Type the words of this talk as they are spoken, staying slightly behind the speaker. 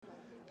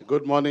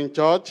Good morning,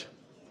 church,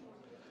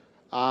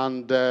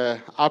 and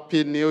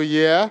Happy New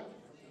Year.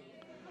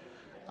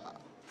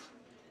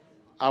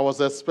 I was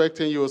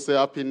expecting you to say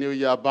Happy New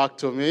Year back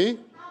to me.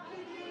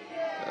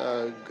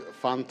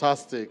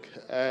 Fantastic.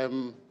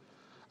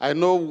 I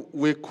know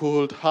we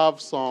could have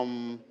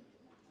some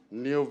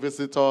new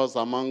visitors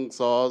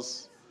amongst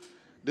us.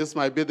 This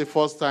might be the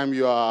first time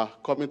you are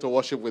coming to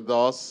worship with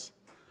us.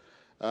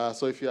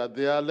 So if you are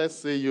there, let's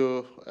see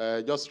you.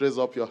 Just raise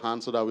up your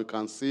hand so that we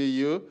can see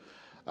you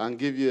and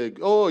give you a...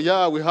 Oh,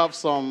 yeah, we have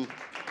some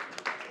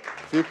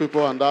few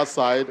people on that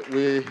side.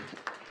 We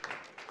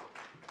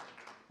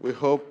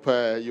hope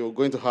you're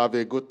going to have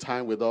a good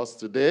time with us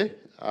today.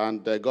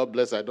 And God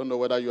bless you. I don't know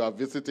whether you are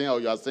visiting or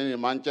you are staying in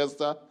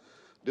Manchester.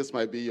 This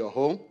might be your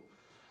home.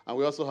 And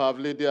we also have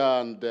Lydia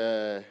and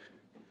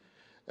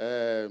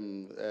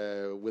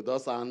with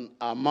us and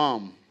our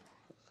mom.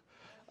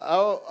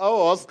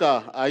 Oh,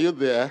 Oscar, are you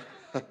there?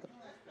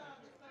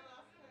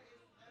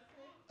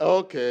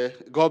 Okay,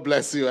 God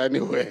bless you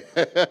anyway.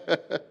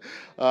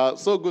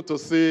 So good to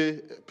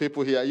see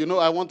people here. You know,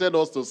 I wanted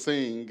us to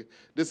sing,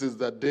 this is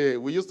the day.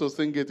 We used to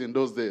sing it in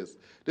those days.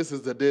 This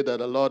is the day that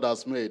the Lord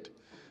has made.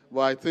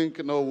 But I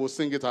think, no, we'll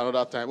sing it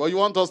another time. Well, you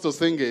want us to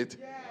sing it?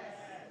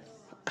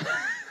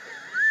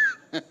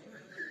 Yes.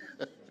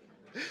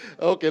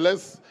 Okay,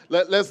 let's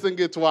sing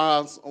it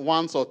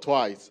once or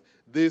twice.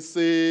 This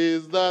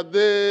is the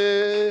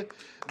day.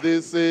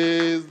 This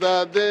is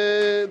the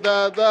day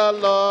that the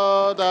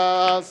Lord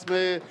has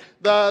made,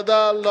 that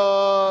the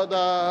Lord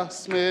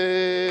has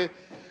made.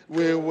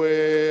 We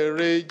will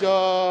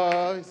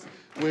rejoice,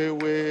 we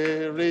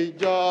will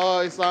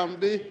rejoice and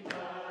be.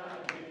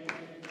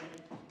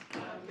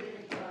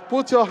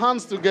 Put your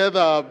hands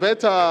together,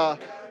 better.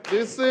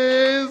 This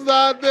is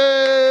the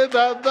day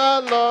that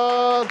the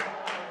Lord.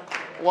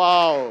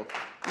 Wow.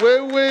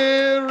 We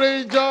will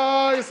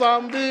rejoice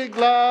and be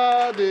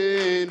glad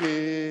in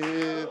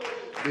it.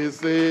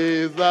 This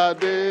is the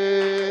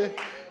day,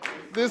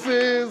 this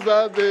is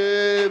the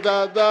day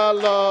that the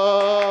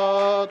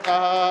Lord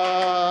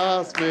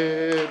has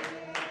made.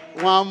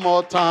 One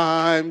more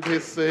time,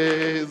 this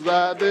is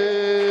the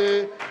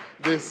day,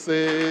 this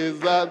is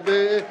the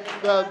day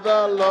that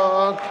the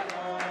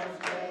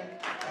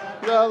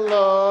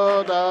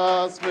Lord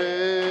has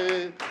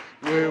made.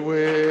 We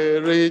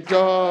will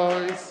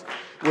rejoice,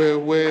 we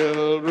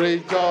will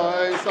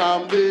rejoice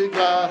and be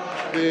glad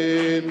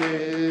in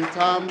it,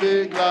 and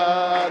be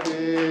glad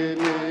in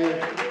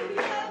it.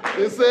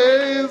 This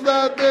is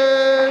the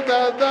day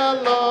that the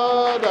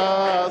Lord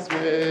has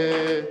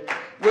made.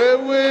 We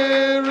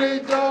will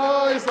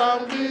rejoice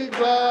and be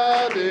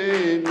glad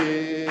in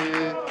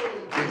it.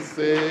 This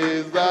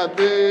is the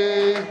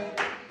day,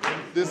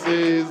 this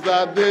is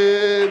the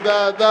day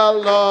that the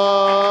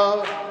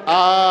Lord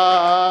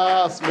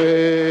has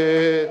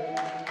made.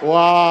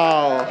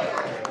 Wow.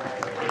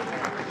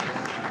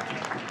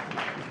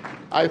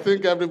 I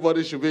think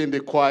everybody should be in the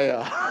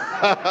choir.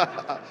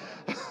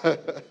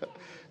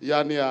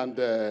 Yanni and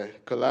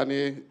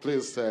Kalani,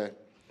 please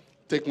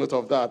take note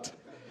of that.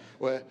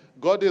 Well,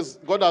 God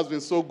has been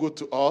so good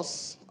to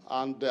us,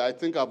 and I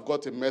think I've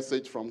got a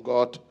message from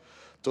God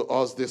to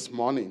us this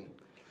morning.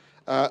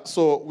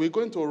 So we're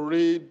going to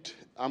read,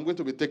 I'm going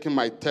to be taking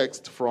my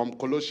text from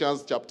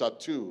Colossians chapter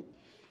 2,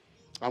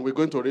 and we're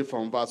going to read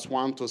from verse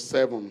 1 to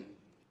 7.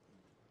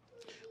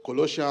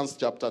 Colossians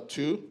chapter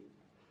 2,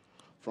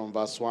 from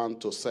verse 1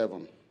 to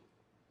 7.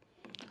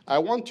 I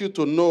want you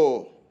to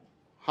know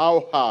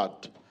how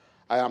hard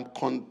I am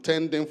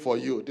contending for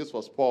you. This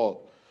was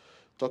Paul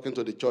talking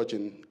to the church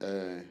in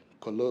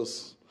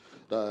Colossae.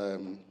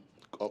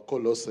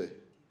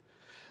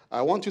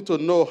 I want you to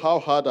know how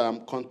hard I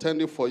am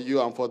contending for you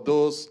and for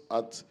those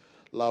at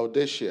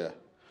Laodicea,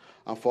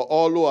 and for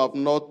all who have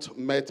not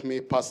met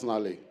me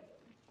personally.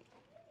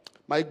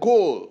 My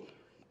goal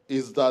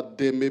is that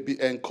they may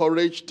be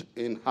encouraged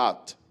in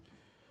heart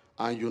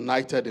and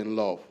united in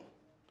love,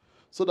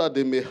 so that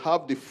they may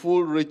have the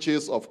full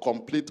riches of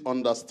complete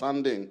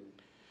understanding,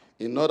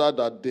 in order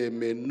that they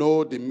may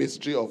know the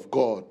mystery of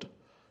God,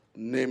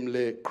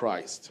 namely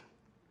Christ,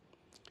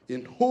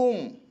 in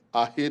whom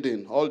are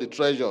hidden all the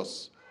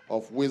treasures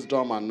of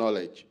wisdom and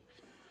knowledge.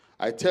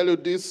 I tell you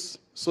this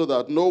so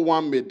that no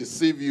one may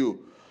deceive you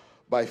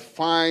by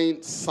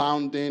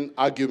fine-sounding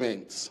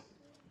arguments.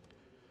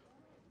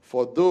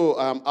 For though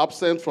I am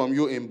absent from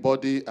you in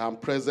body, I am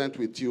present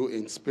with you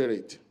in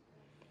spirit,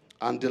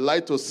 and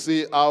delight to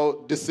see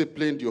how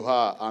disciplined you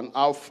are and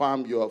how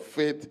firm your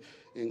faith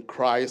in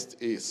Christ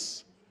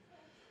is.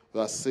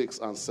 Verse 6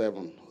 and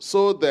 7.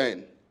 So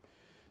then,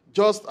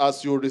 just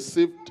as you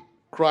received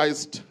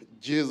Christ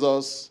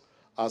Jesus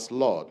as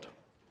Lord,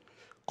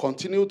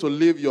 continue to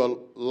live your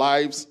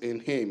lives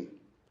in him,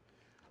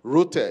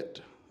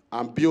 rooted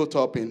and built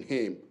up in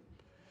him,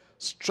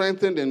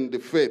 strengthened in the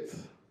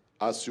faith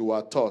as you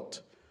are taught,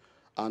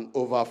 and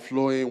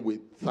overflowing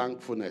with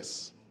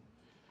thankfulness.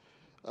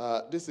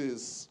 This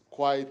is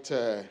quite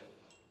a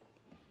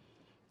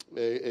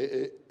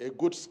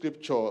good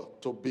scripture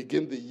to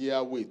begin the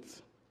year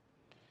with.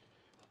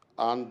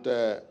 And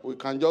we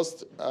can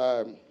just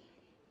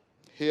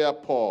hear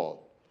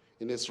Paul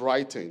in his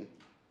writing,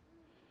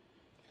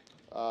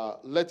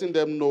 letting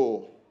them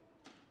know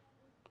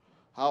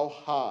how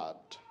hard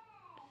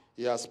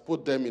he has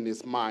put them in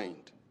his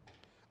mind,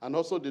 and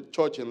also the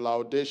church in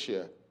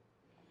Laodicea.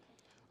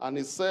 And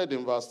he said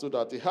in verse 2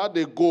 that he had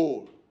a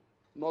goal,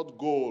 not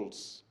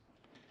goals.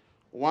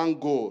 One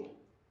goal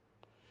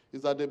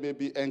is that they may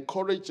be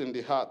encouraged in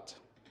the heart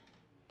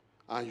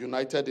and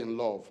united in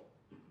love,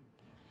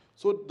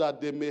 so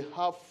that they may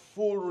have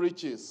full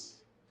riches,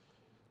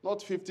 not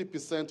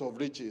 50% of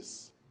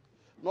riches,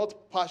 not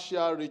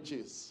partial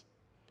riches,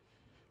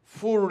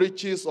 full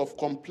riches of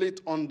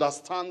complete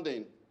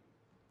understanding.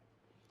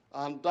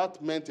 And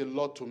that meant a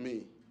lot to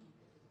me.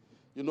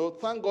 You know,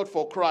 thank God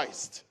for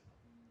Christ.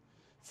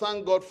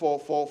 Thank God for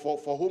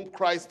whom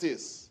Christ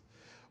is.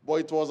 But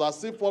it was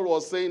as if Paul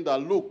was saying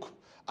that, look,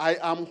 I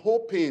am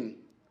hoping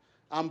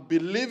and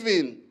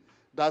believing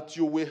that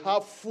you will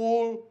have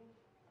full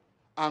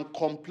and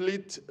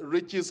complete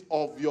riches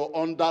of your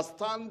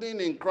understanding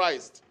in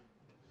Christ.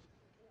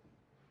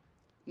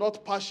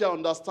 Not partial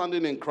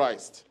understanding in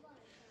Christ.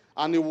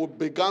 And he would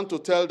begin to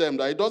tell them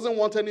that he doesn't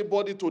want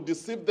anybody to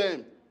deceive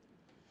them.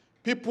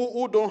 People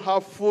who don't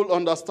have full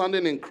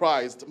understanding in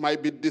Christ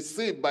might be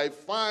deceived by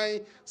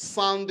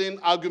fine-sounding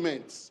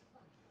arguments,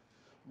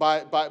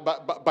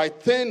 by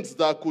things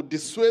that could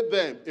dissuade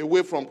them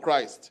away from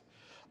Christ.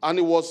 And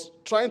he was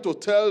trying to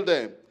tell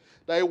them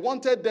that he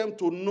wanted them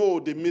to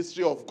know the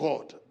mystery of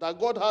God, that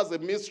God has a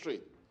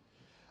mystery.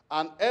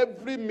 And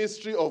every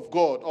mystery of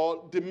God,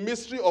 or the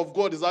mystery of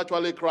God, is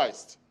actually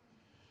Christ.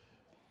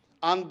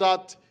 And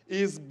that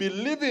he is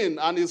believing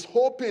and is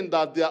hoping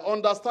that their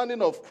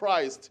understanding of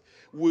Christ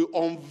will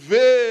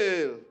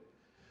unveil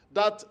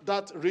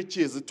that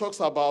riches. It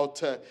talks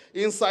about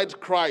inside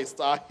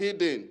Christ are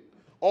hidden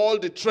all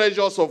the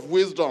treasures of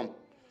wisdom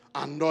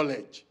and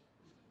knowledge.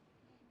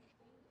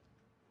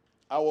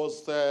 I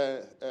was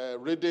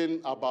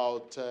reading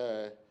about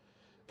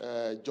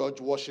George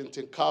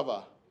Washington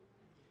Carver.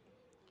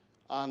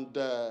 And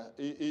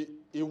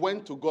he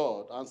went to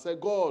God and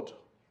said, God,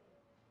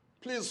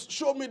 please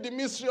show me the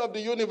mystery of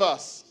the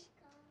universe.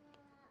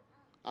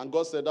 And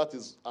God said, that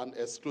is an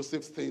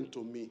exclusive thing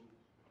to me.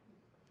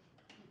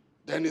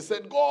 Then he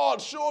said, God,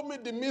 show me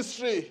the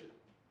mystery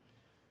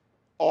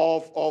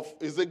of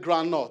is it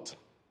groundnut?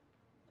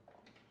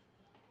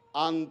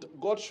 And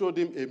God showed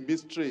him a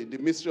mystery, the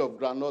mystery of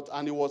groundnut,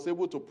 and he was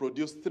able to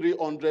produce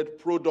 300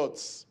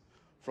 products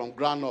from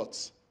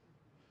groundnuts.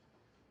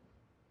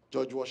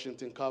 George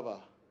Washington Carver.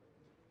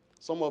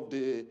 Some of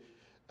the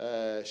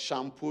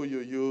shampoo you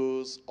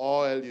use,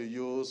 oil you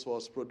use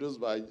was produced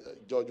by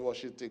George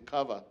Washington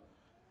Carver.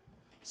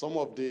 Some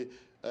of the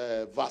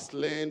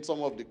Vaseline,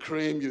 some of the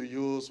cream you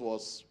use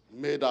was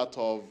made out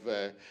of,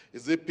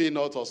 is it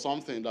peanut or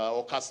something,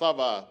 or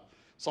cassava,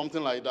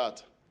 something like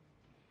that.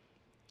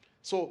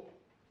 So,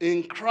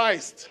 in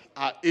Christ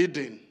are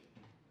hidden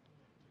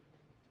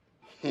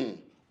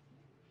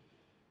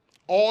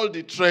all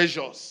the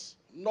treasures,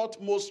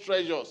 not most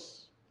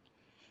treasures,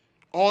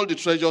 all the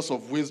treasures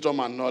of wisdom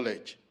and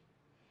knowledge.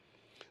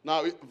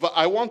 Now,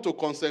 I want to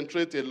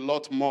concentrate a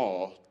lot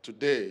more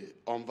today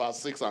on verse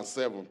 6 and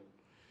 7.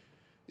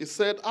 He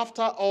said,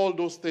 after all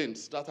those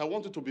things, that I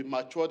want you to be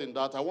matured in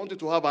that, I want you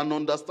to have an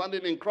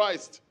understanding in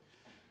Christ.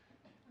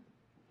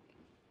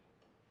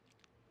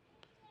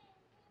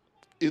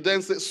 He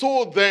then says,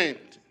 so then,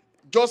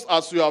 just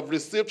as you have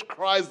received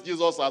Christ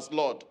Jesus as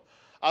Lord,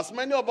 as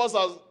many of us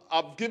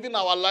have given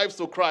our lives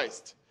to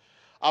Christ,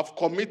 have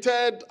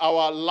committed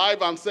our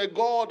life and said,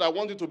 God, I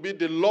want you to be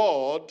the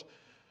Lord.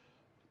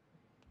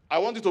 I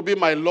want you to be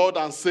my Lord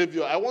and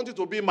Savior. I want you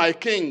to be my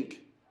King.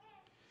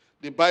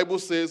 The Bible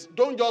says,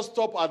 don't just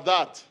stop at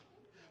that.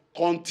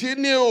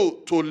 Continue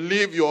to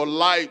live your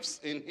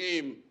lives in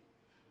him.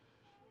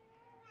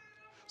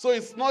 So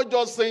it's not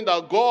just saying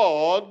that,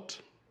 God,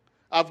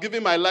 I've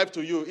given my life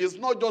to you. It's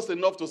not just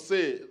enough to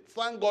say,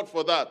 thank God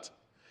for that.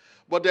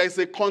 But there is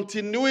a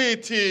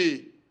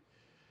continuity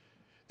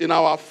in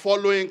our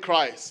following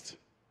Christ,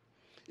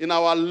 in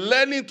our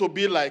learning to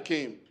be like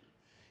him,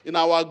 in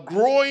our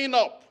growing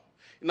up,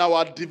 in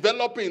our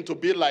developing to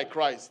be like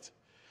Christ,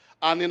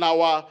 and in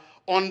our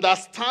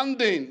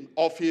understanding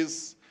of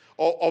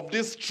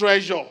this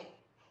treasure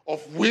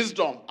of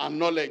wisdom and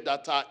knowledge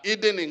that are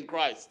hidden in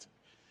Christ.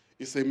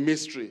 Is a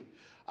mystery.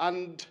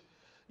 And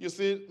you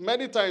see,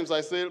 many times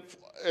I say,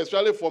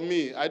 especially for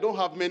me, I don't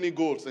have many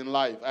goals in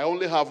life. I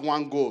only have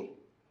one goal: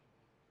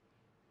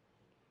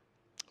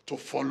 to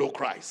follow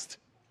Christ.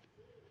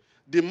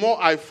 The more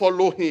I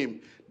follow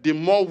him, the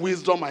more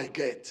wisdom I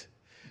get,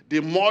 the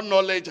more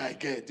knowledge I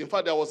get. In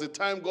fact, there was a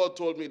time God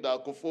told me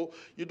that, Kofo,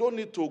 you don't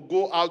need to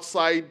go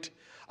outside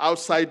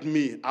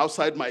me,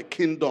 outside my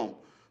kingdom,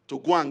 to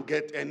go and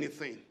get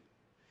anything.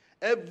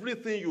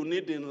 Everything you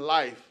need in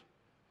life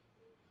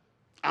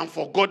and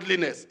for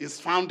godliness is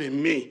found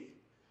in me,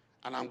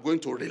 and I'm going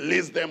to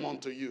release them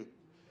unto you.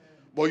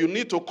 But you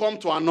need to come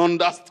to an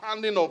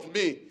understanding of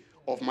me,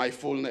 of my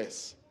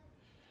fullness.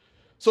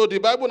 So the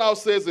Bible now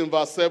says in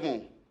verse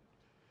 7,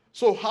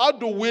 so how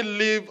do we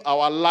live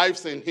our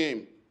lives in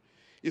him?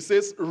 It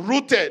says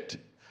rooted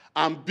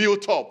and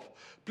built up.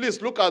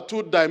 Please look at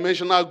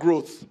two-dimensional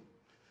growth.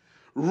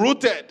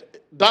 Rooted,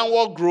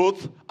 downward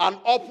growth, and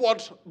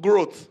upward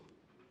growth.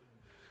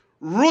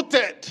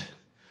 Rooted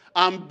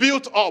and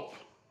built up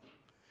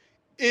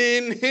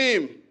in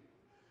him,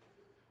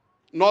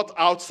 not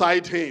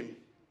outside him.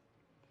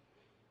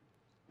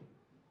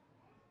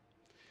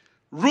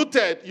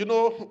 Rooted,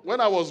 when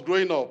I was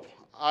growing up,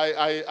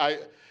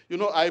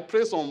 I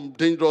pray some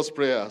dangerous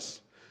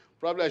prayers.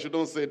 Probably I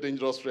shouldn't say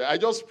dangerous prayer. I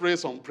just pray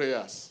some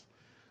prayers.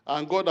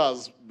 And God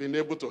has been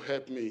able to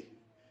help me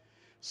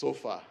so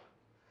far.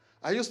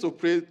 I used to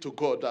pray to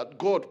God that,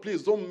 God,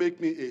 please don't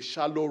make me a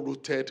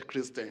shallow-rooted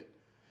Christian.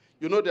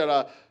 There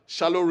are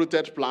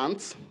shallow-rooted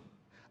plants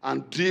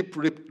and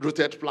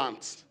deep-rooted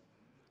plants.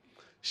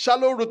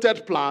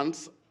 Shallow-rooted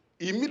plants,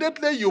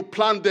 immediately you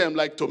plant them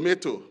like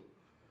tomato.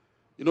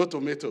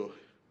 Tomato.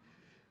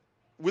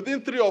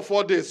 Within 3 or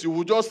 4 days, you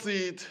will just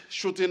see it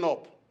shooting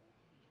up.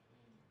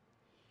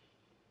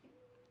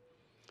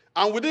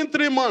 And within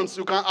 3 months,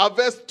 you can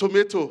harvest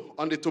tomato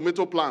on the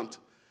tomato plant.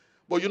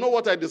 But you know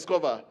what I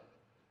discovered?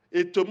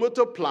 A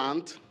tomato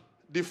plant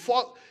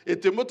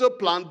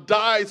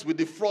dies with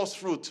the first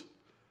fruit.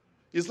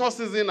 It's not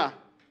seasonal.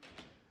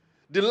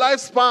 The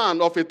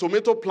lifespan of a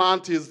tomato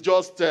plant is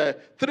just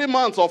 3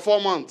 months or 4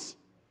 months.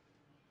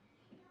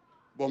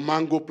 But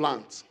mango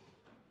plant.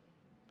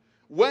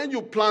 When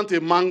you plant a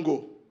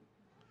mango,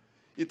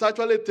 it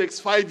actually takes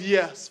 5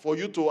 years for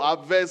you to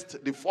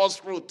harvest the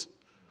first fruit.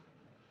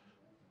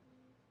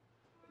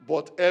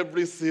 But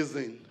every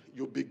season,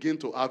 you begin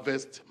to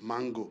harvest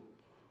mango.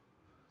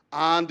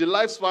 And the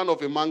lifespan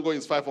of a mango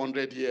is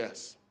 500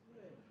 years.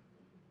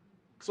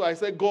 So I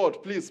said,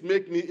 God, please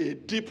make me a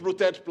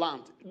deep-rooted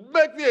plant.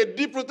 Make me a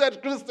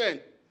deep-rooted Christian.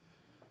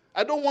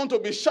 I don't want to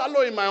be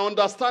shallow in my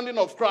understanding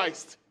of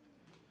Christ.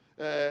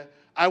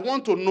 I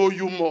want to know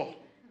you more.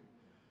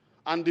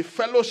 And the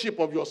fellowship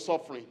of your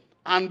suffering.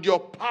 And your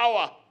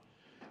power.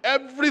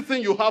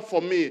 Everything you have for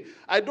me.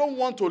 I don't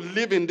want to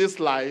live in this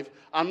life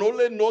and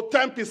only know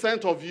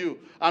 10% of you.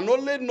 And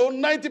only know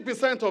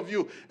 90% of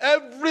you.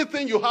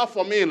 Everything you have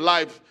for me in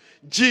life.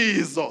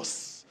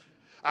 Jesus.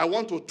 I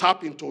want to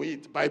tap into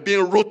it by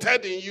being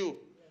rooted in you.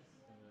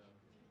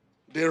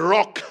 The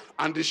rock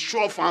and the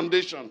sure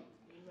foundation.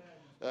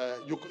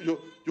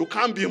 You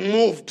can't be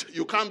moved.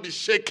 You can't be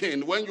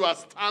shaken when you are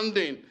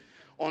standing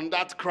on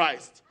that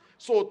Christ.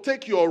 So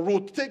take your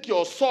root, take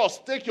your source,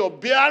 take your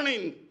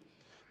bearing,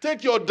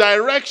 take your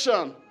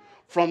direction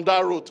from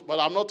that root. But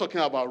I'm not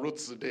talking about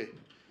roots today.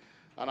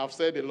 And I've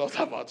said a lot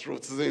about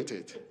roots, isn't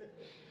it?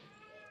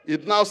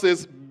 It now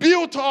says,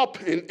 built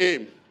up in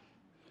him,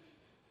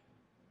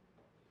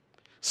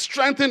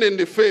 strengthened in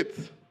the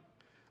faith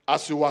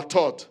as you were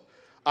taught,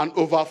 and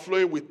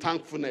overflowing with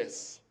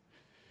thankfulness.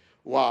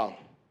 Wow.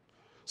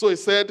 So he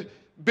said,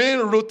 being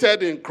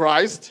rooted in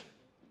Christ,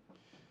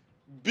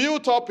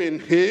 built up in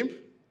him,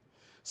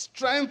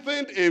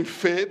 strengthened in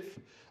faith,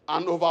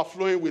 and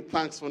overflowing with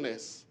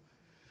thankfulness.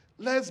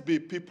 Let's be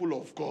people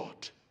of God.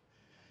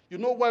 You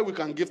know why we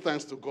can give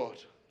thanks to God?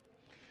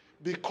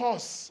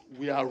 Because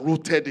we are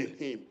rooted in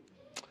him.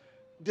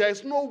 There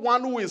is no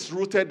one who is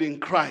rooted in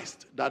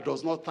Christ that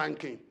does not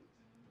thank him.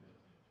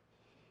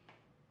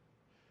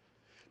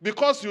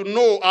 Because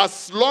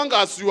as long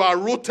as you are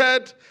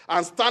rooted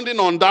and standing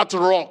on that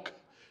rock,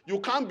 you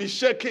can't be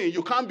shaken,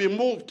 you can't be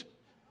moved.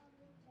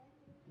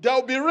 There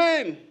will be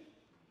rain.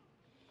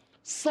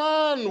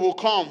 Sun will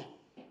come.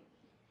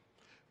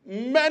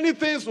 Many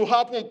things will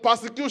happen.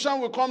 Persecution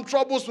will come,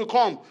 troubles will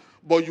come.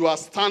 But you are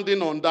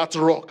standing on that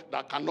rock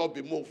that cannot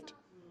be moved.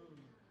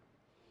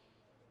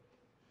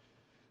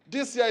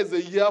 This year is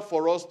a year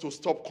for us to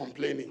stop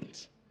complaining.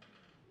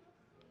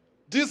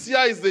 This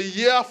year is the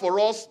year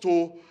for us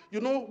to,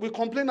 we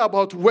complain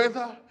about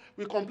weather,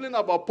 we complain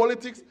about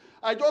politics.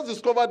 I just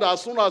discovered that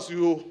as soon as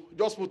you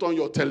just put on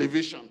your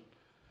television,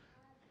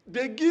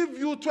 they give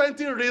you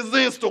 20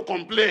 reasons to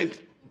complain.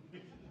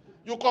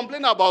 You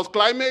complain about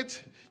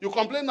climate, you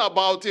complain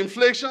about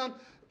inflation.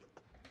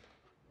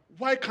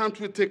 Why can't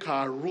we take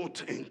our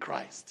root in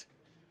Christ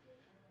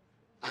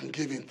and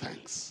give him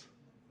thanks?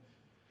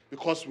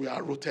 Because we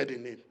are rooted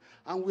in him.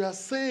 And we are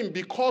saying,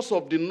 because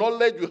of the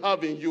knowledge you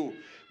have in you,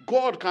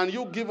 God, can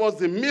you give us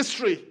the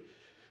mystery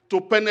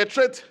to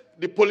penetrate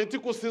the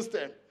political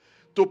system,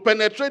 to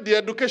penetrate the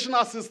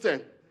educational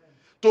system,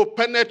 to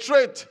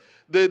penetrate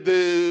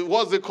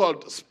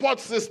the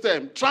sports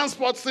system,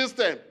 transport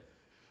system.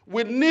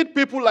 We need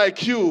people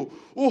like you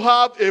who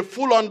have a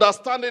full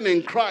understanding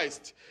in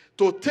Christ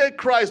to take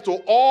Christ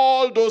to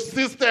all those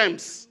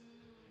systems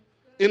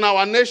in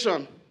our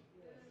nation.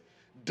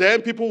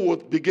 Then people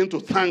would begin to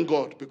thank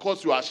God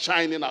because you are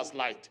shining as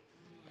light.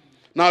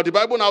 Now the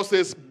Bible now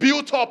says,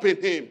 built up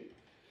in him.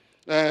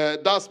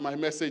 That's my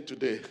message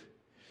today.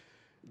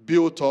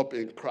 Built up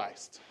in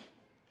Christ.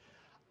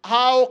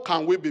 How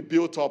can we be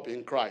built up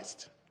in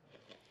Christ?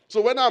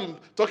 So when I'm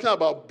talking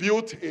about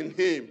built in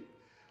him,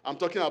 I'm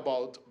talking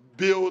about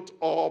built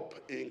up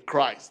in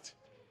Christ.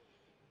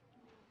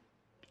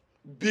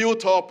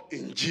 Built up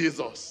in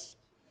Jesus.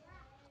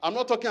 I'm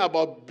not talking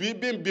about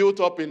being built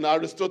up in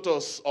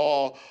Aristotle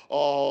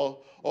or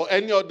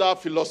any other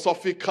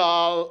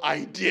philosophical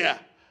idea.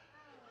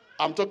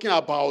 I'm talking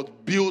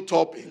about built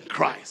up in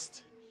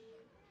Christ.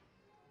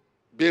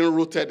 Being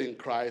rooted in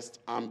Christ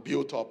and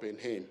built up in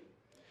him.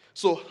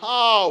 So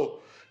how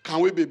can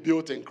we be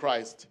built in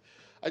Christ?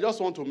 I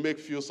just want to make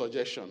a few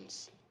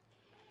suggestions.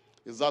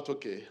 Is that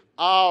okay?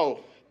 How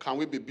can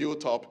we be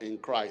built up in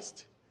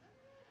Christ?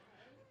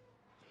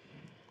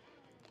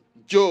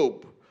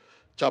 Job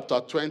chapter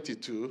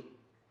 22,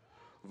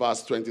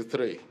 verse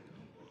 23.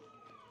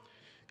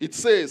 It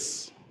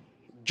says,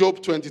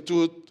 Job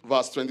 22,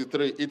 verse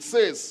 23, it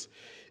says,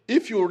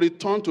 if you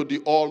return to the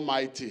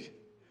Almighty,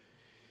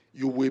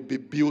 you will be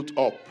built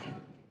up.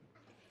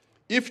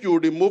 If you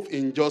remove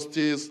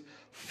injustice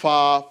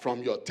far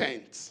from your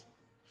tents.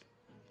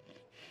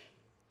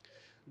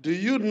 Do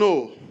you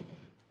know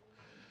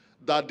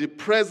that the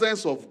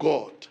presence of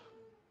God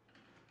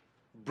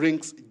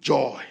brings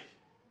joy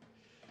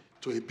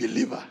to a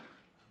believer?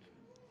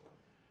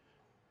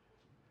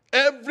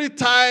 Every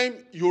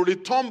time you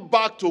return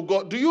back to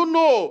God, do you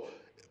know,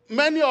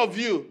 many of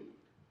you,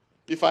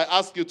 if I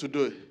ask you to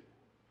do it,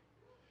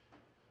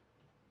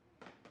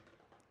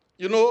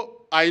 you know,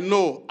 I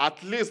know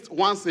at least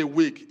once a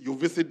week you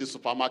visit the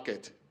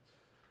supermarket.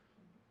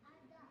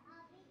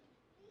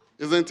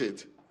 Isn't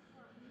it?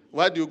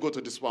 Why do you go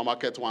to the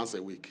supermarket once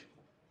a week?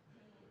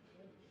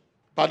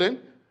 Pardon?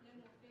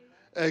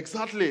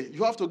 Exactly.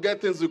 You have to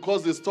get things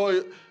because the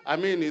store,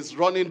 is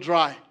running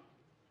dry.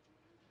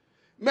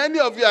 Many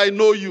of you, I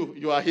know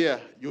you are here.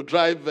 You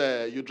drive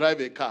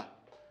a car.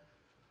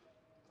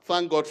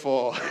 Thank God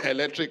for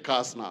electric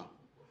cars now.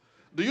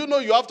 Do you know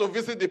you have to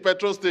visit the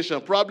petrol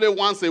station probably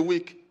once a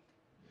week?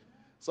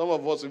 Some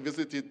of us will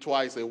visit it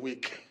twice a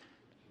week.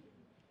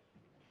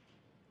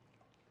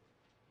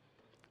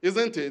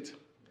 Isn't it?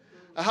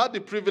 I had the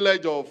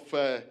privilege of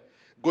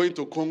going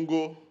to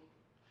Congo,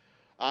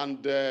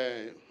 and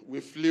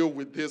we flew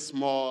with this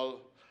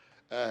small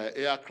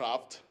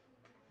aircraft,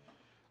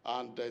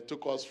 and it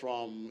took us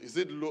from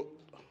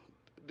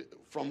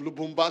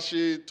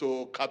Lubumbashi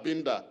to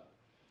Cabinda.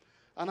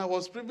 And I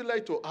was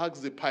privileged to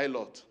ask the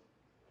pilot,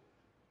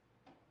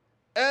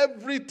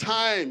 every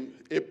time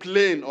a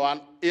plane or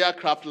an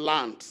aircraft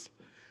lands,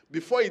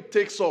 before it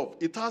takes off,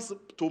 it has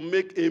to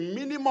make a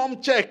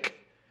minimum check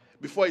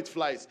before it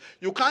flies.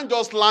 You can't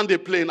just land a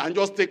plane and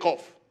just take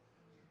off.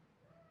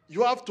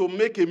 You have to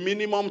make a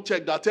minimum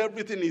check that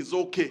everything is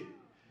okay.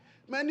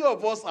 Many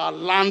of us are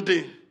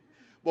landing,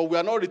 but we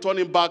are not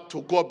returning back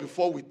to God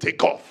before we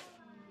take off.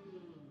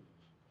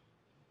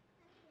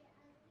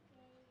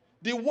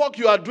 The work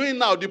you are doing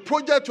now, the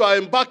project you are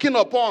embarking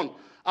upon,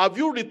 have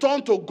you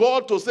returned to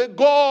God to say,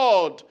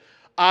 God,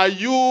 are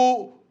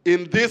you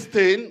in this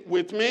thing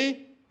with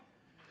me?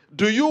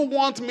 Do you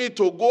want me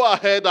to go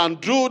ahead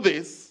and do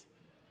this?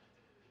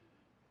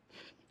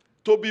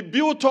 To be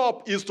built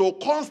up is to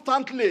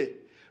constantly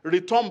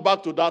return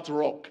back to that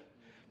rock,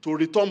 to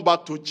return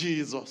back to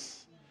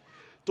Jesus.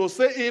 To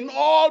say, in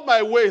all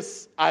my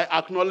ways, I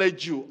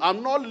acknowledge you.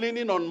 I'm not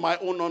leaning on my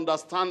own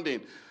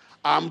understanding.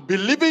 I'm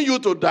believing you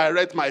to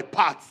direct my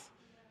path.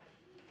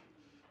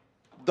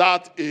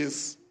 That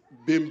is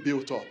being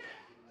built up.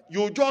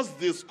 You just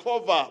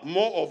discover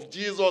more of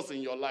Jesus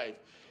in your life.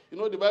 You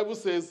know, the Bible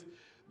says,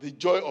 the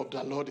joy of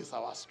the Lord is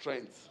our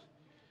strength.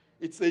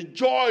 It's a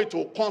joy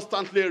to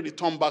constantly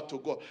return back to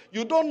God.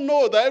 You don't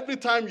know that every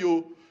time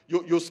you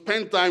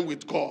spend time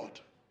with God,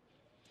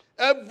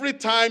 every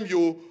time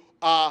you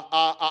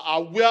are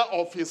aware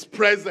of his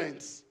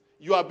presence,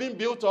 you are being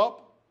built up.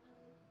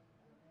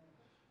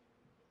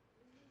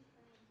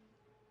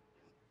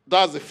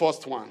 That's the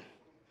first one.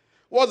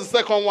 What's the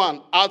second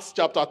one? Acts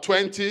chapter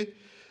 20,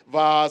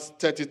 verse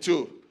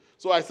 32.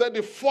 So I said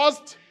the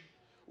first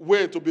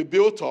way to be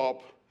built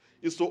up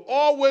is to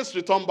always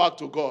return back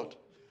to God.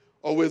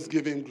 Always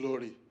give him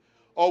glory.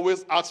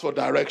 Always ask for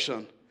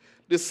direction.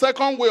 The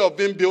second way of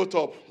being built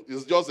up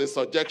is just a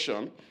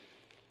suggestion.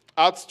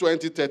 Acts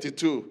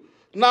 20:32.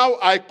 Now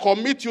I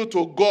commit you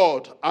to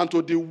God and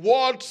to the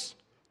word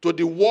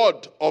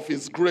of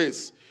his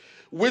grace,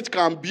 which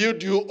can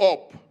build you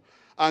up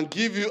and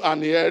give you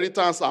an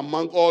inheritance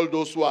among all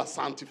those who are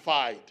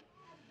sanctified.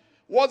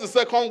 What's the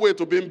second way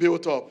to being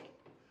built up?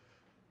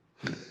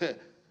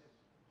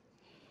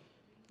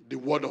 The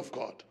word of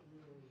God.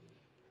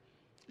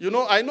 You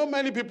know, I know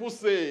many people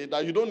say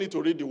that you don't need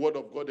to read the word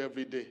of God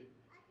every day.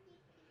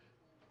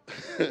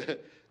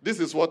 This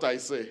is what I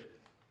say.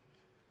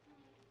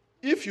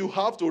 If you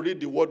have to read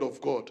the word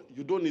of God,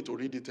 you don't need to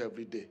read it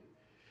every day.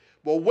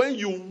 But when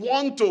you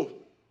want to,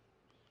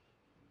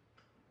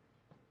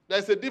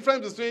 there's a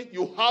difference between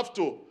you have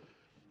to.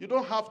 You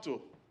don't have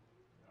to.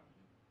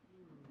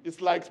 It's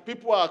like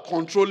people are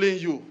controlling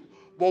you.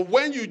 But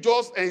when you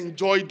just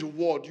enjoy the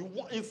word,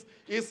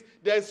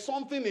 there's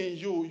something in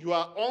you. You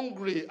are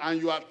hungry and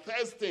you are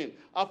thirsting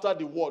after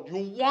the word.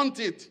 You want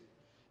it.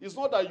 It's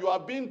not that you are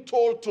being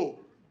told to.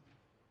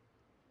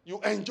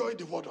 You enjoy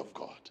the word of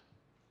God.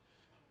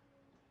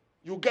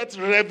 You get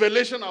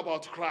revelation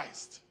about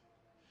Christ.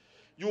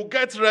 You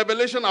get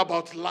revelation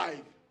about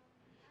life.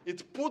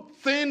 It puts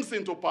things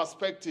into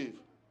perspective.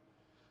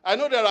 I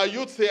know there are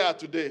youth here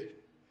today.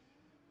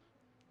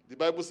 The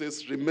Bible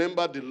says,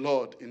 remember the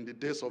Lord in the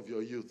days of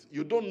your youth.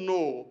 You don't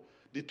know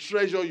the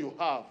treasure you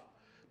have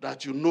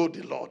that you know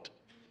the Lord.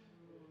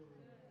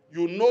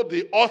 You know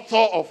the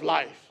author of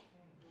life.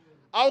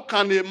 How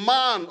can a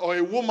man or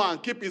a woman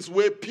keep his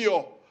way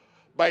pure?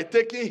 By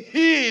taking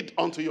heed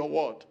unto your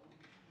word.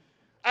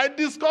 I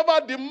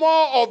discovered the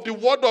more of the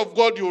word of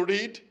God you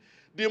read,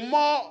 the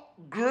more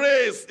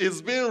grace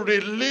is being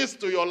released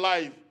to your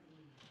life.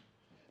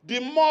 The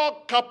more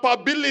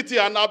capability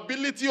and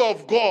ability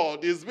of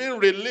God is being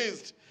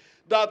released,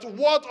 that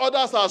what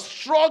others are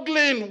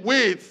struggling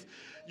with,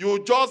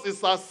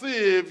 it's as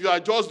if you are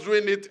just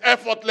doing it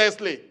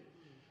effortlessly.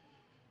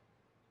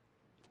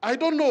 I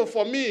don't know,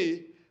 for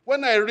me,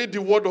 when I read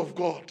the word of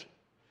God,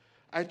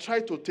 I try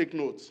to take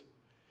notes.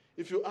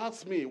 If you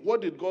ask me,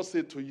 what did God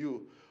say to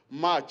you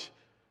March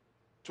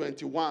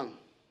 21,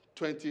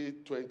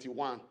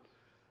 2021?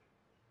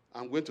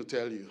 I'm going to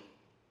tell you.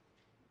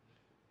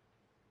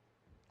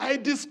 I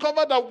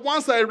discovered that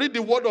once I read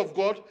the word of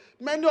God,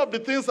 many of the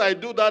things I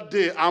do that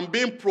day, I'm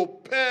being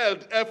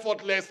propelled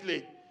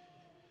effortlessly.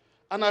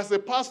 And as a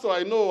pastor,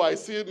 I know I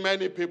see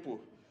many people.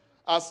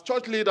 As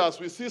church leaders,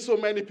 we see so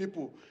many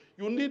people.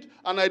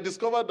 And I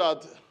discovered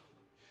that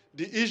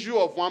the issue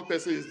of one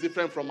person is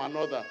different from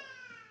another.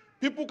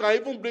 People can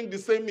even bring the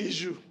same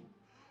issue,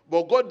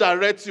 but God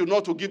directs you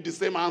not to give the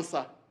same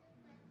answer.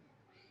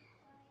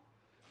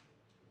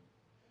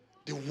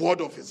 The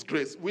word of his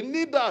grace. We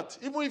need that.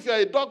 Even if you're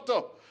a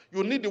doctor,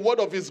 you need the word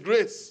of his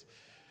grace.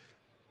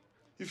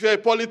 If you're a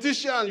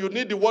politician, you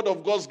need the word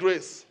of God's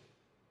grace.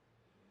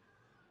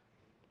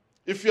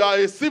 If you are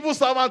a civil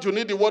servant, you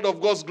need the word of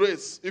God's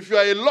grace. If you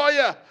are a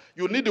lawyer,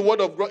 you need the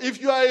word of God.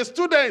 If you are a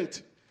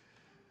student,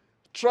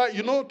 try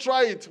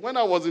it. When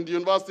I was in the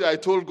university, I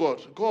told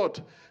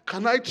God,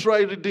 can I try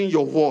reading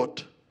your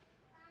word?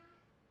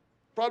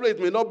 Probably it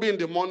may not be in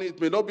the morning,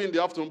 it may not be in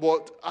the afternoon,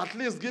 but at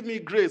least give me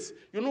grace.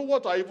 You know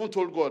what I even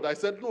told God? I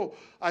said, no,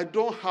 I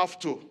don't have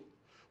to,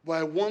 but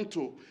I want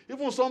to.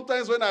 Even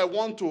sometimes when I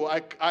want to,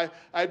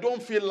 I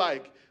don't feel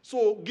like.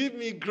 So give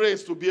me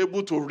grace to be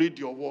able to read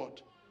your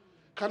word.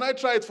 Can I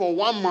try it for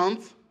 1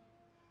 month?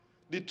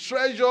 The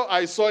treasure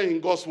I saw in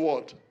God's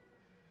word.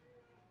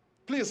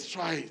 Please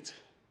try it.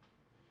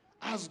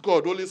 Ask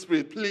God, Holy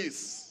Spirit,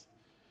 please,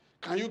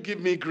 can you give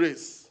me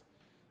grace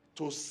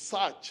to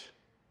search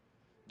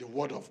the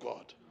word of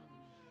God?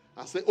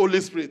 And say,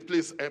 Holy Spirit,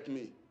 please help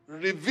me.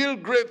 Reveal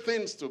great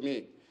things to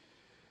me.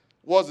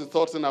 What's the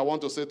third thing I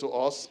want to say to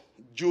us?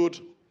 Jude,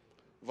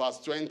 verse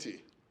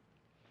 20.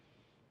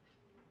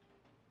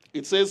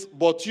 It says,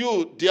 but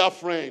you, dear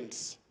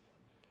friends,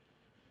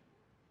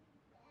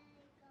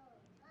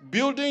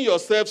 building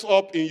yourselves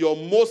up in your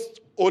most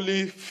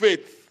holy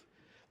faith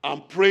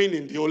and praying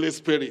in the Holy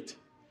Spirit.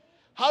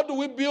 How do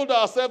we build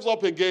ourselves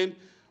up again?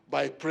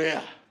 By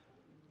prayer.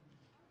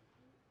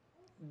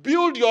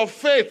 Build your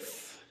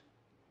faith.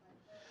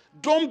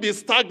 Don't be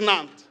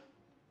stagnant.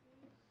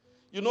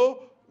 You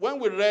know, when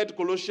we read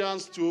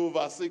Colossians 2,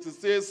 verse 6, it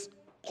says,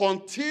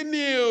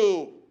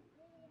 continue.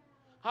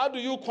 How do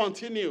you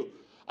continue?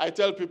 I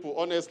tell people,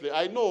 honestly,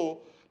 I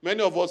know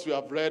many of us we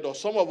have read, or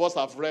some of us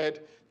have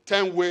read,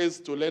 10 ways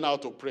to learn how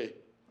to pray.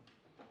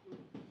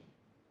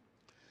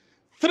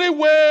 3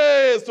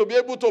 ways to be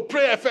able to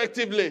pray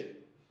effectively.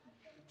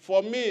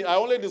 For me, I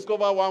only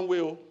discover one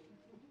way.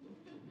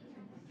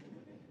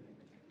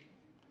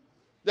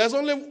 There's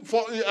only,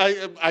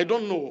 I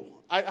don't know.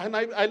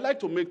 I like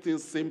to make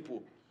things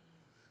simple.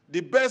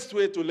 The best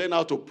way to learn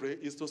how to pray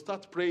is to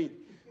start praying.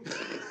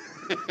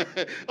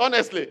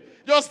 Honestly,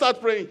 just start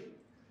praying.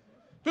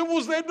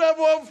 People say there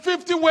are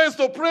 50 ways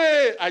to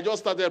pray. I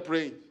just started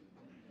praying.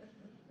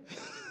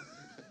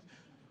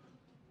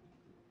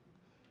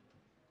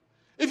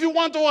 If you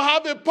want to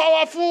have a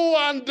powerful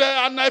and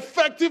an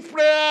effective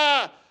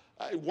prayer,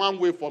 one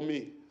way for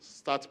me,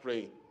 start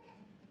praying.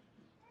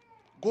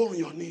 Go on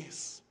your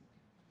knees.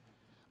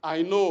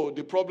 I know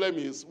the problem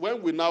is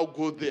when we now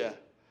go there,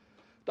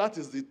 that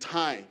is the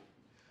time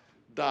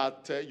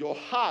that your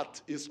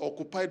heart is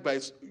occupied by,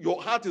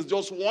 your heart is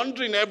just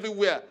wandering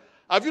everywhere.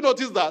 Have you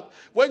noticed that?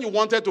 When you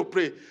wanted to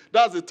pray,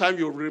 that's the time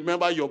you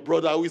remember your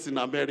brother who is in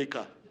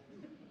America.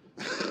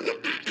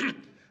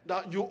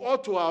 That you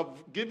ought to have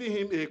given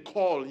him a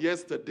call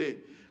yesterday,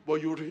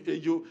 but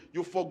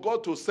you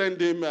forgot to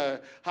send him a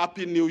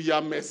Happy New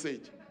Year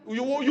message.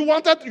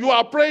 You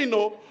are praying,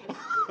 no?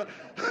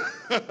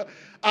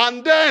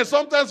 And then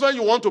sometimes when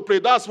you want to pray,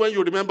 that's when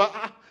you remember,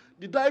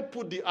 did I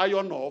put the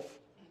iron off?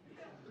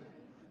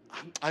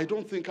 I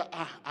don't think,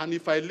 and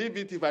if I leave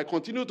it, if I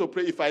continue to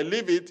pray, if I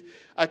leave it,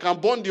 I can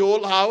burn the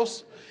whole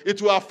house.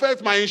 It will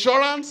affect my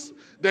insurance.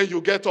 Then you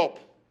get up.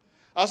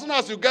 As soon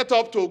as you get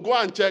up to go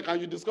and check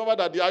and you discover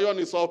that the iron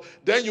is off,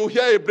 then you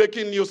hear a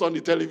breaking news on the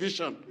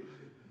television.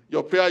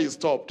 Your prayer is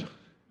stopped.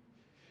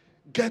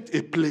 Get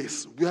a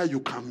place where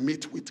you can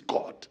meet with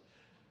God.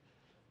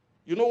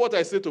 You know what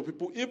I say to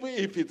people? Even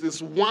if it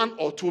is 1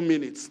 or 2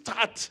 minutes,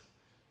 start.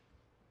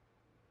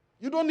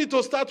 You don't need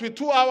to start with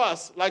 2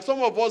 hours like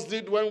some of us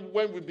did when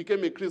we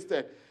became a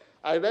Christian.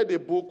 I read a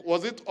book.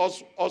 Was it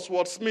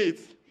Oswald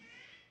Smith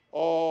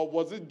or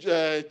was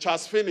it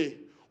Charles Finney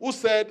who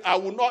said, I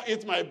will not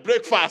eat my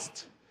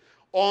breakfast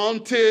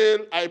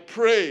until I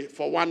pray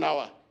for 1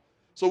 hour.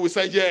 So we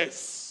said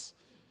yes.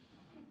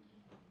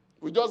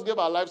 We just gave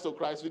our lives to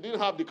Christ. We didn't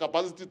have the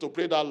capacity to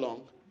pray that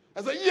long.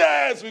 I said,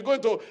 yes,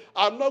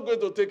 I'm not going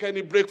to take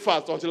any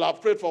breakfast until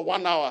I've prayed for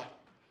 1 hour.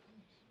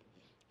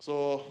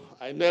 So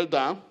I knelt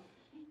down.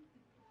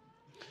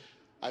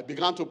 I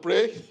began to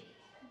pray.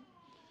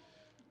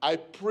 I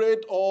prayed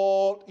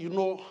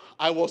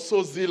I was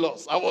so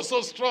zealous. I was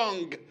so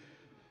strong,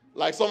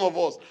 like some of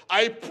us.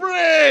 I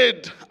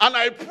prayed, and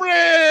I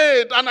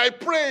prayed, and I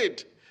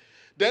prayed.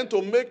 Then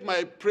to make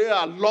my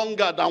prayer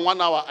longer than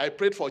 1 hour, I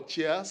prayed for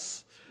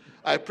chairs.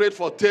 I prayed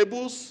for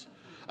tables.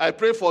 I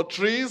prayed for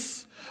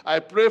trees. I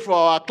prayed for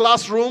our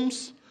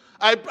classrooms.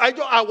 I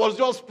was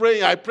just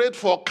praying. I prayed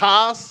for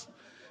cars.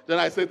 Then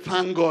I said,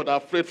 thank God,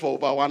 I've prayed for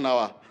over 1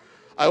 hour.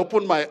 I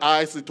opened my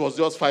eyes. It was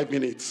just 5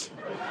 minutes.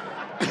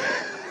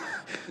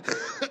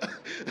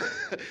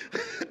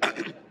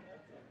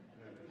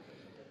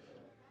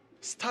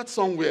 Start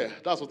somewhere.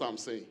 That's what I'm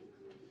saying.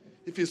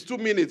 If it's 2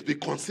 minutes, be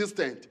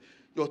consistent.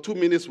 Your 2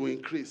 minutes will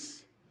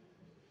increase.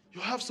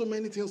 You have so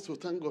many things to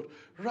thank God.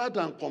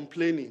 Rather than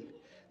complaining,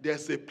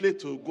 there's a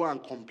place to go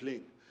and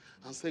complain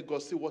and say,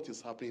 God, see what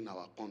is happening in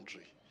our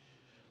country.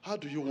 How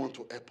do you want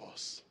to help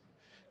us?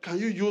 Can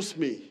you use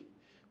me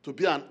to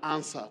be an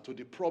answer to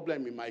the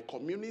problem in my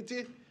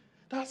community?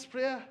 That's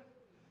prayer.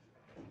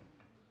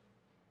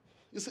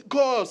 You say,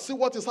 God, see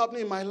what is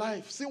happening in my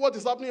life. See what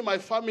is happening in my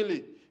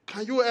family.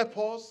 Can you help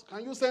us?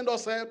 Can you send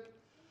us help?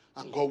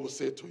 And God will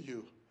say to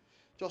you,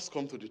 just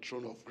come to the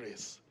throne of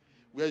grace,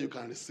 where you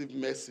can receive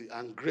mercy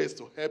and grace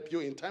to help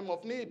you in time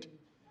of need.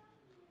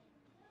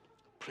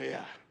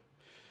 Prayer.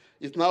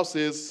 It now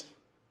says,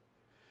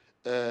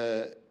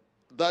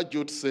 that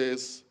Jude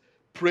says,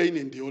 praying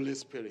in the Holy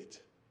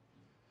Spirit.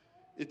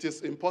 It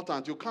is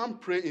important. You can't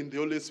pray in the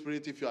Holy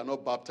Spirit if you are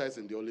not baptized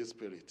in the Holy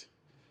Spirit.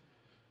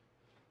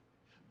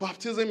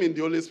 Baptism in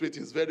the Holy Spirit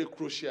is very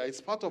crucial.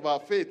 It's part of our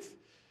faith,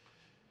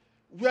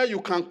 where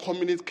you can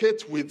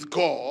communicate with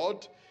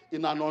God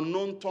in an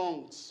unknown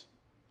tongues,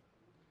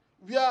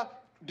 where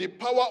the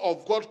power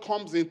of God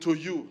comes into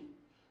you.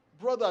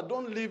 Brother,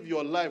 don't live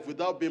your life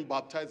without being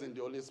baptized in the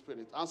Holy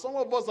Spirit. And some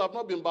of us have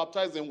not been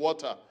baptized in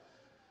water.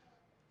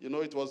 You know,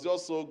 it was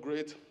just so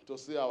great to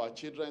see our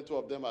children. 2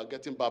 of them are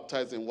getting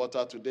baptized in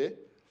water today.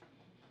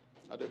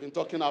 And they've been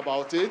talking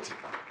about it.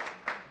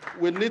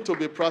 We need to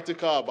be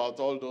practical about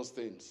all those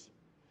things.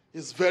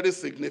 It's very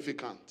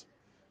significant.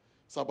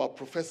 It's about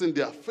professing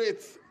their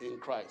faith in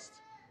Christ.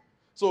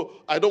 So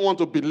I don't want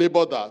to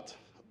belabor that.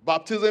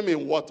 Baptism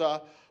in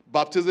water,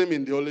 baptism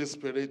in the Holy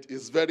Spirit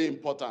is very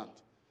important.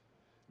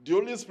 The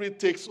Holy Spirit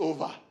takes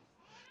over.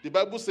 The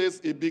Bible says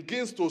it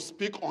begins to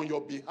speak on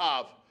your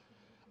behalf,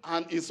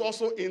 and it's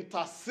also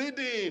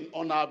interceding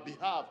on our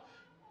behalf.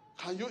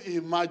 Can you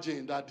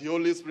imagine that the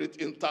Holy Spirit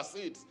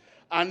intercedes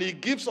and he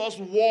gives us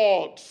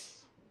words?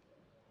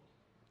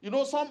 You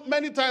know,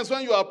 many times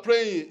when you are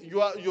praying,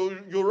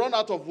 you run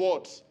out of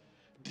words.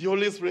 The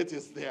Holy Spirit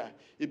is there.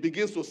 He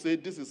begins to say,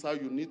 this is how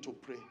you need to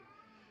pray.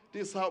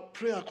 This is how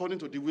pray according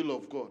to the will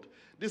of God.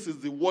 This is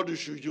the word you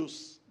should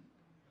use.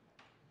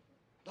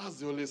 That's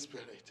the Holy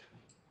Spirit.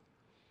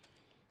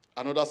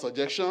 Another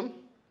suggestion,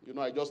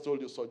 I just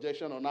told you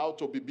suggestion on how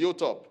to be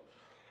built up.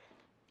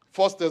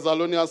 1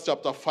 Thessalonians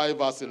chapter 5,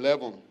 verse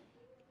 11.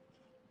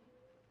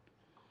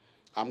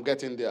 I'm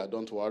getting there,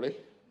 don't worry.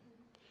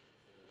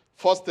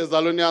 1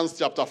 Thessalonians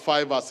chapter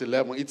 5, verse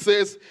 11. It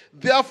says,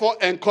 therefore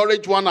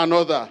encourage one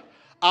another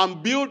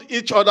and build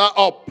each other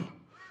up,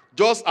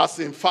 just as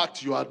in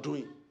fact you are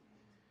doing.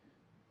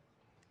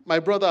 My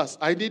brothers,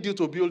 I need you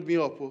to build me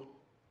up.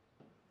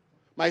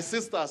 My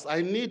sisters,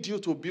 I need you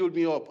to build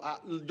me up,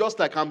 just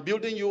like I'm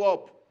building you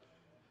up.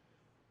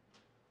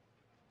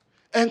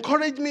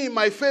 Encourage me in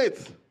my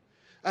faith.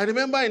 I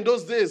remember in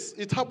those days,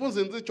 it happens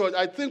in this church.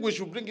 I think we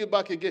should bring it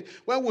back again.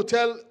 When we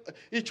tell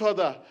each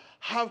other,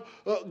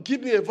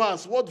 give me a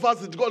verse. What verse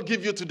did God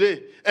give you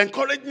today?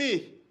 Encourage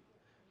me.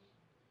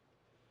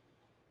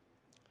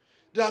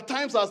 There are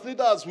times as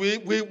leaders, we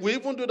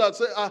even do that.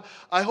 Say,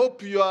 I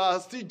hope you are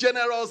still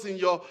generous in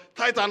your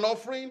tithe and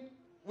offering.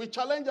 We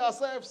challenge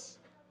ourselves.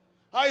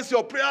 How is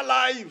your prayer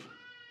life?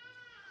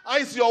 How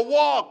is your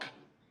walk?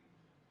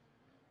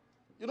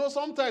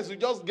 Sometimes you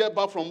just get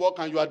back from work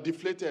and you are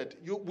deflated.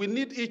 We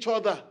need each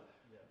other.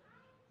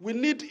 We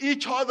need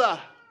each other.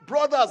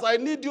 Brothers, I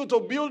need you to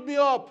build me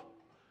up.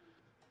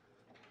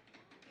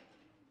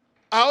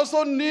 I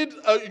also need,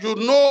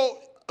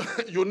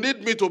 you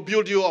need me to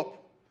build you up.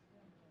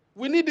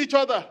 We need each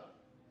other.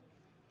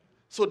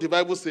 So the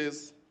Bible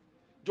says,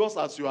 just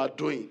as you are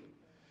doing,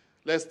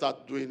 let's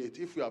start doing it.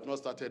 If we have not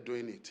started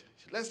doing it,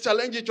 let's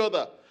challenge each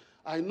other.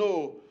 I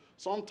know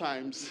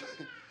sometimes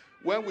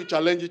when we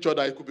challenge each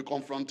other, it could be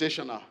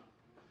confrontational.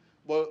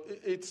 But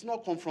it's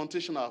not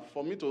confrontational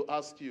for me to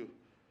ask you,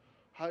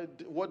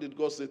 what did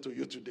God say to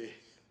you today?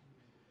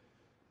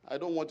 I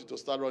don't want you to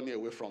start running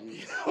away from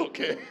me,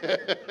 okay?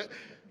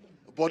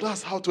 But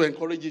that's how to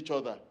encourage each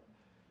other.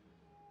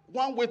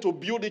 One way to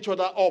build each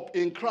other up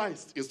in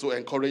Christ is to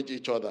encourage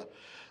each other.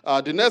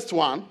 The next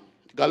one,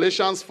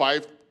 Galatians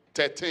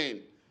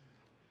 5:13.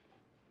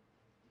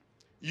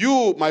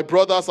 You, my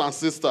brothers and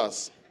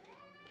sisters,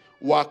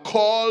 were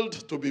called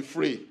to be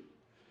free.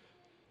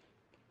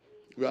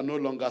 We are no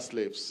longer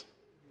slaves.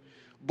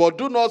 But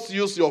do not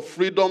use your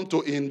freedom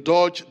to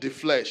indulge the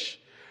flesh.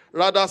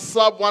 Rather,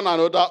 serve one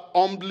another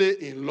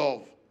humbly in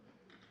love.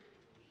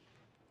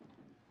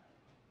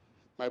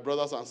 My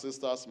brothers and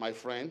sisters, my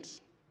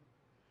friends,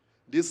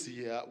 this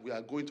year we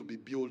are going to be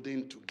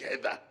building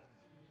together.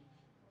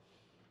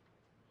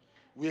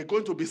 We are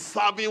going to be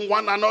serving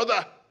one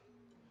another.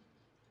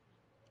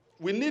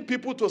 We need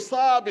people to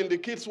serve in the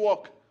kids'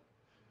 work.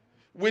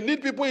 We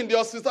need people in the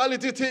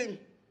hospitality team.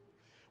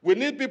 We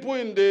need people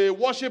in the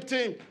worship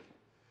team.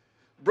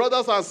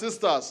 Brothers and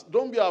sisters,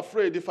 don't be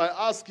afraid if I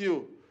ask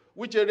you,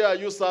 which area are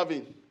you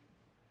serving?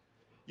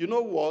 You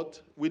know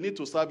what? We need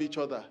to serve each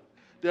other.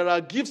 There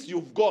are gifts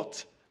you've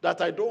got that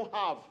I don't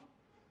have.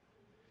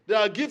 There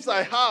are gifts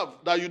I have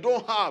that you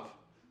don't have.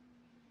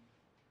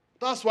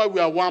 That's why we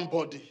are one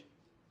body.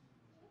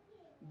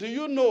 Do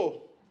you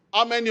know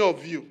how many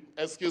of you,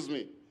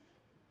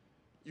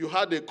 you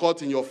had a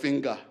cut in your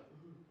finger,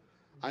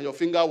 and your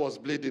finger was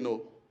bleeding,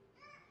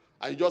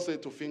 and you just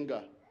said to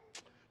finger,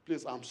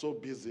 please, I'm so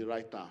busy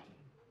right now.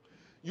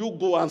 You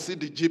go and see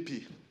the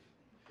GP.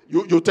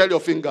 You tell your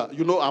finger,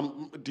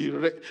 I'm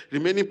the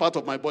remaining part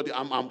of my body,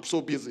 I'm so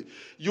busy.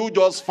 You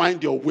just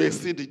find your way,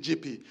 see the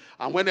GP,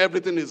 and when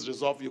everything is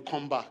resolved, you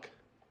come back.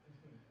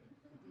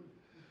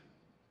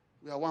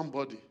 We are one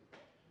body.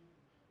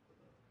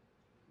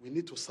 We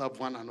need to serve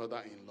one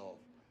another in love.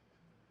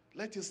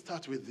 Let it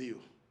start with you.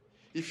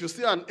 If you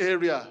see an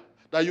area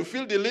that you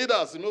feel the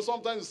leaders,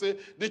 sometimes you say,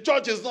 the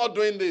church is not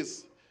doing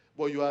this.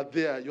 But you are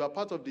there. You are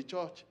part of the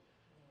church.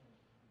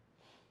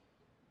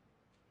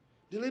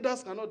 The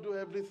leaders cannot do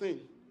everything.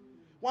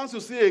 Once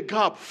you see a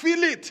gap,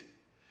 feel it.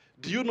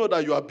 Do you know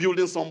that you are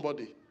building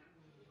somebody?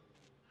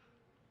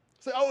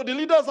 Say, the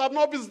leaders have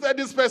not visited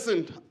this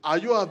person. Are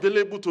you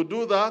available to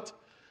do that?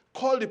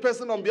 Call the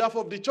person on behalf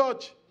of the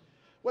church.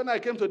 When I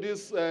came to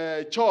this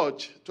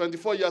church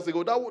 24 years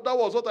ago, that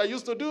was what I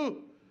used to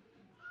do.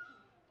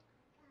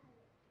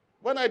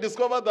 When I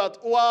discovered that,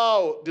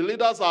 wow, the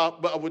leaders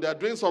they are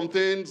doing some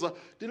things,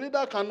 the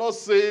leader cannot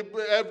save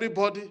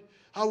everybody.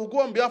 I will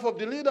go on behalf of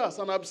the leaders,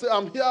 and I'll say,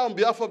 I'm here on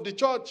behalf of the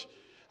church.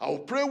 I will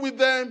pray with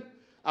them.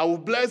 I will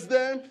bless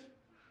them.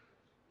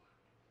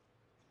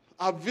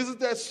 I've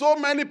visited so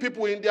many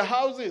people in their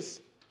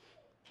houses.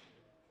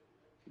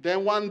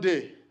 Then one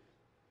day,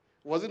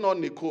 was it not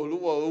Nicole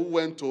who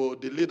went to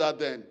the leader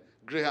then,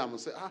 Graham, and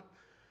said,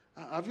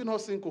 have you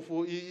not seen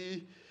Kofu?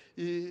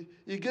 He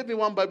gave me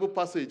one Bible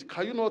passage.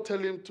 Can you not tell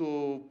him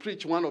to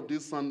preach one of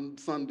these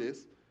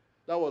Sundays?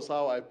 That was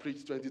how I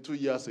preached 22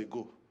 years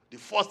ago. The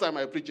first time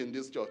I preached in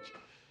this church.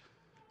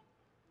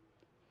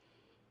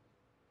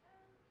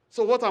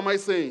 So what am I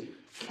saying?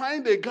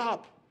 Find a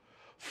gap.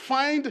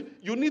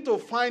 You need to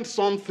find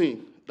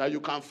something that you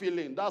can fill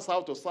in. That's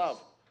how to serve.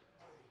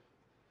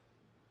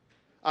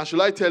 And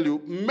should I tell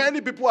you,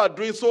 many people are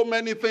doing so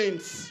many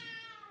things.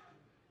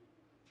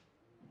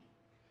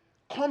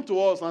 Come to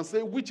us and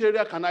say, which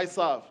area can I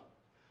serve?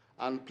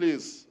 And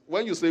please,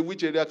 when you say,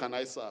 which area can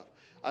I serve?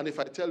 And if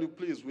I tell you,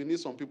 please, we need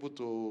some people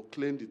to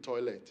clean the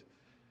toilet.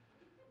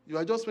 You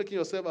are just making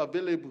yourself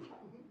available.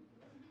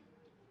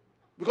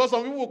 Because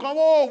some people will come,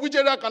 which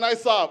area can I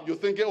serve? You're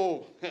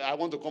thinking, I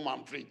want to come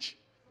and preach.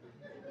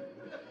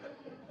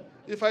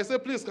 If I say,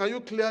 please, can you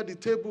clear the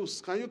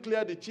tables? Can you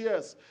clear the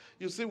chairs?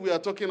 You see, we are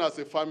talking as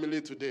a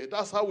family today.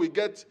 That's how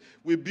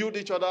we build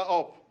each other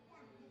up.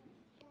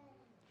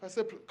 I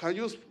say,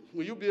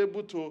 will you be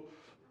able to,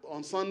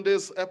 on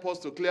Sundays, help us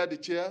to clear the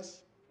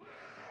chairs?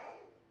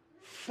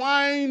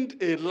 Find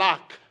a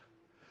lack.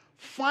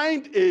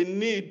 Find a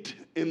need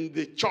in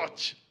the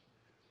church,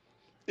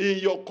 in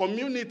your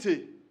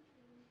community,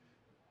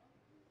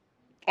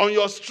 on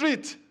your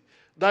street,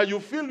 that you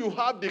feel you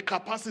have the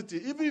capacity.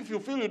 Even if you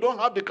feel you don't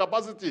have the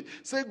capacity,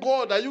 say,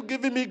 God, are you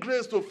giving me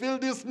grace to fill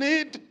this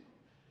need?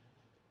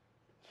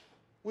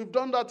 We've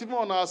done that even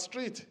on our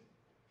street.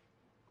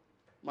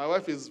 My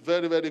wife is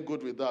very, very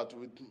good with that.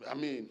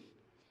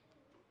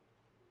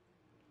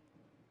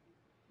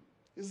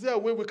 Is there a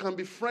way we can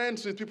be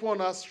friends with people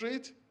on our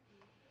street?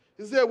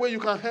 Is there a way you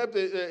can help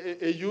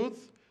a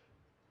youth?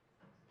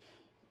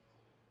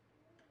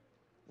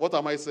 What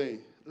am I saying?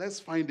 Let's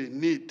find a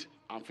need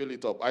and fill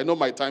it up. I know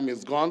my time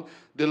is gone.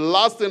 The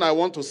last thing I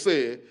want to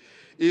say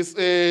is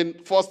in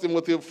 1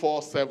 Timothy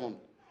 4:7.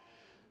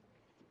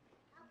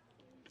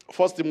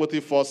 1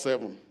 Timothy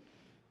 4:7.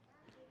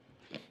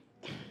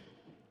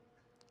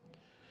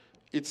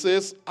 It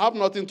says, have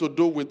nothing to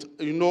do with,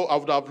 I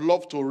would have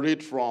loved to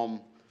read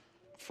from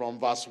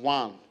verse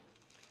 1.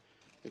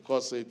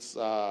 Because it's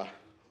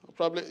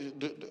probably,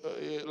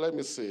 let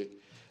me see.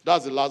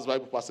 That's the last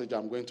Bible passage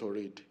I'm going to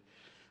read.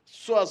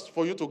 So as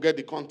for you to get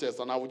the context,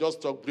 and I will just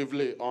talk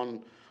briefly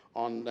on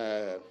on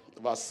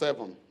verse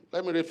 7.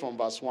 Let me read from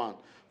verse 1.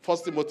 1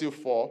 Timothy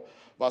 4,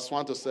 verse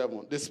 1 to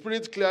 7. The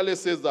Spirit clearly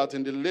says that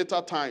in the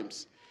later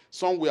times,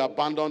 some will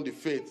abandon the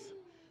faith.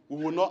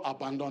 We will not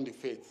abandon the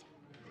faith.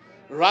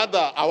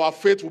 Rather, our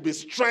faith will be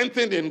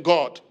strengthened in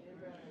God.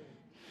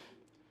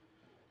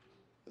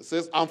 It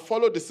says, and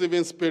follow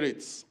deceiving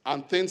spirits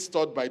and things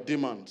taught by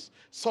demons.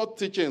 Such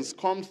teachings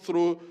come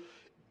through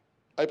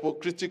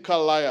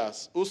hypocritical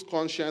liars whose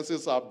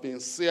consciences have been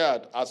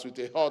seared as with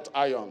a hot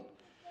iron.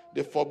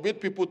 They forbid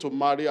people to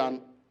marry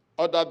and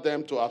order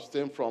them to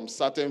abstain from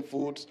certain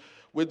foods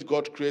which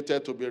God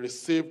created to be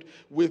received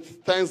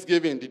with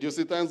thanksgiving. Did you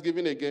see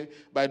thanksgiving again?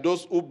 By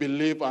those who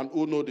believe and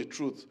who know the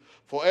truth.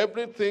 For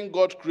everything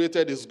God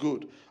created is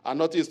good, and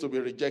nothing is to be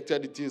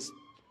rejected.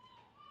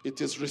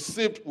 It is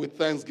received with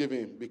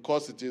thanksgiving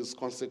because it is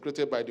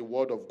consecrated by the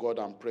word of God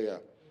and prayer.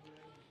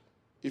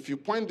 If you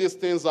point these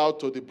things out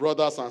to the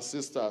brothers and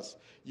sisters,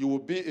 you will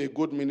be a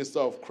good minister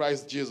of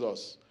Christ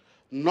Jesus,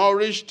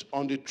 nourished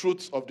on the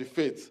truths of the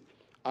faith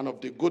and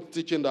of the good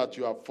teaching that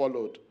you have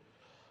followed.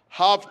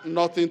 Have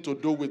nothing to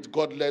do with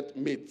godless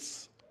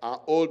myths and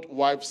old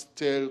wives'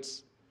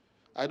 tales.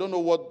 I don't know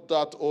what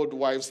that old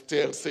wives'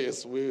 tale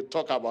says. We'll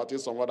talk about it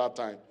some other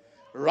time.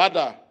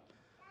 Rather,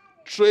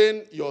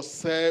 train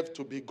yourself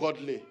to be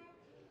godly.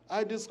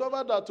 I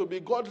discovered that to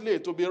be godly,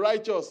 to be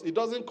righteous, it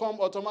doesn't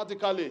come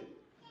automatically.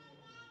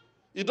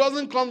 It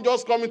doesn't come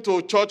just coming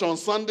to church on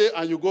Sunday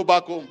and you go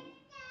back home.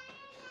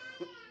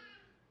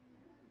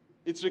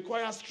 It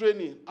requires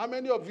training. How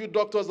many of you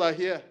doctors are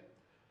here?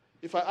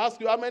 If I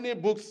ask you, how many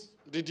books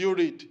did you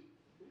read?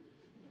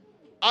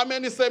 How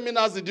many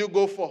seminars did you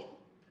go for?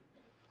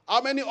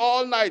 How many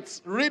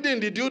all-nights reading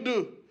did you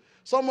do?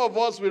 Some of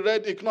us, we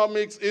read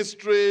economics,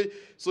 history,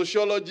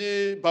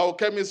 sociology,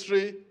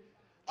 biochemistry.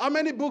 How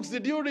many books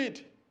did you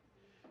read?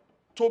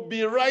 To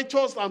be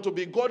righteous and to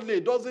be godly,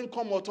 it doesn't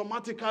come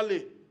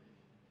automatically.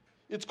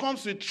 It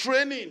comes with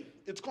training.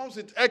 It comes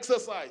with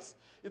exercise.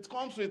 It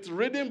comes with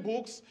reading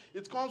books.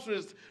 It comes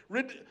with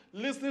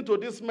listening to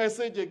this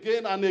message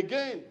again and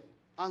again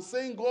and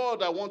saying,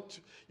 God, I want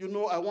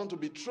to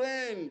be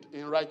trained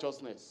in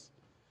righteousness.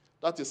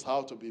 That is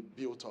how to be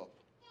built up.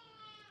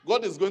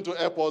 God is going to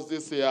help us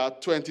this year,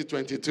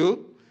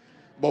 2022,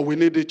 but we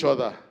need each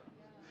other.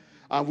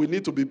 And we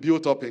need to be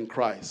built up in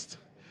Christ.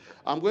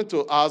 I'm going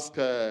to ask,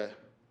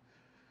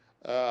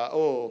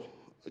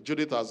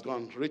 Judith has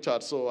gone.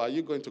 Richard, so are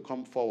you going to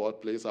come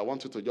forward, please? I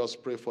want you to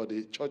just pray for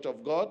the Church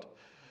of God.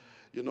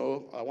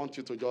 I want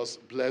you to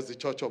just bless the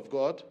Church of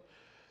God.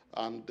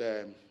 And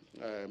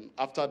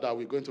after that,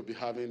 we're going to be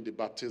having the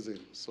baptism.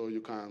 So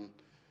you can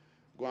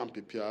go and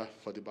prepare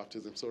for the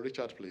baptism. So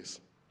Richard, please.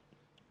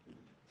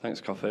 Thanks,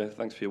 Kofi.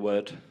 Thanks for your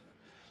word.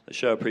 Let's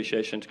show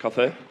appreciation to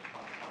Kofi.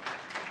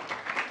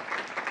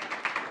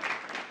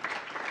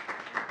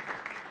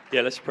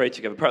 Yeah, let's pray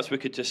together. Perhaps we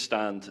could just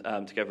stand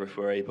together if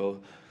we're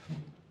able.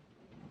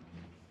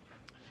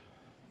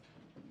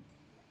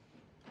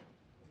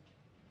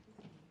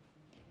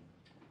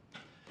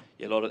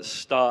 Yeah, Lord, at the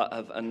start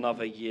of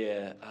another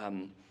year,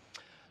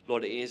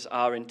 Lord, it is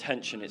our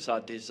intention, it's our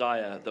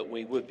desire that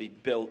we would be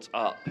built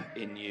up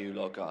in you,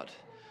 Lord God.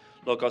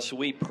 Lord God, so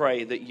we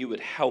pray that you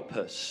would help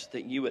us,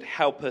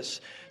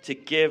 to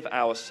give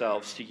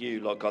ourselves to you,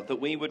 Lord God, that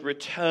we would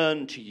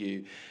return to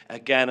you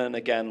again and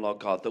again, Lord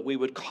God, that we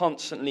would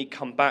constantly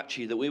come back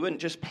to you, that we wouldn't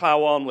just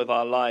plow on with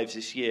our lives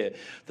this year,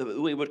 that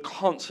we would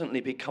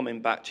constantly be coming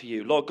back to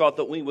you. Lord God,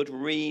 that we would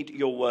read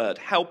your word.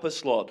 Help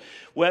us, Lord,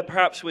 where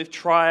perhaps we've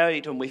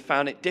tried and we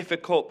found it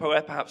difficult,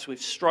 where perhaps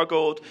we've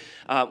struggled,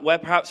 where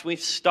perhaps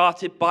we've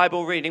started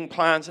Bible reading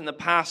plans in the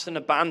past and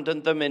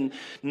abandoned them in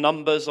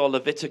Numbers or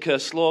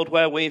Leviticus, Lord,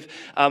 where we've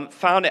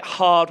found it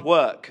hard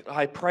work.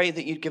 I pray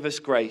that you'd give us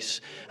grace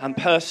and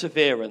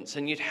perseverance,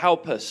 and you'd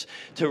help us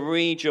to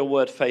read your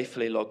word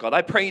faithfully, Lord God.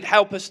 I pray you'd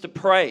help us to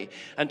pray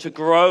and to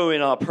grow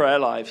in our prayer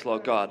lives,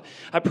 Lord God.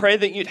 I pray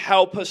that you'd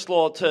help us,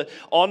 Lord, to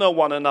honor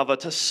one another,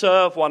 to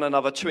serve one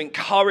another, to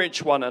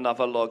encourage one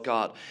another, Lord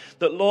God.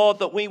 That, Lord,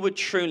 that we would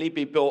truly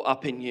be built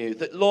up in you.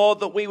 That,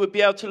 Lord, that we would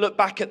be able to look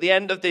back at the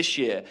end of this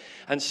year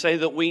and say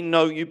that we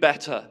know you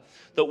better,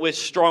 that we're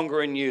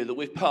stronger in you, that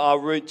we've put our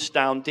roots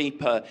down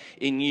deeper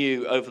in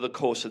you over the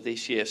course of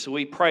this year. So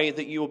we pray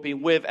that you will be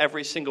with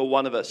every single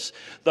one of us,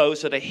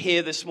 those that are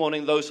here this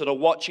morning, those that are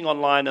watching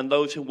online, and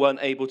those who weren't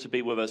able to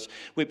be with us.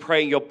 We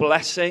pray your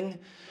blessing.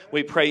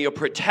 We pray your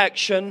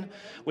protection.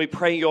 We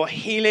pray your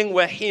healing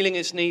where healing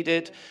is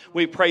needed.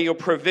 We pray your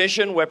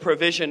provision where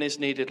provision is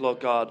needed,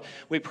 Lord God.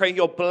 We pray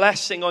your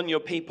blessing on your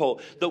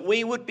people, that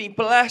we would be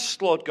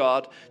blessed, Lord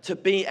God, to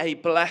be a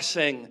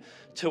blessing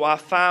to our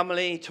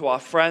family, to our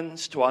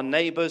friends, to our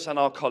neighbors and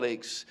our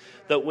colleagues,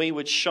 that we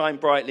would shine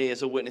brightly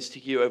as a witness to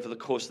you over the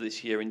course of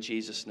this year in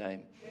Jesus'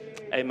 name.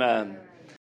 Amen.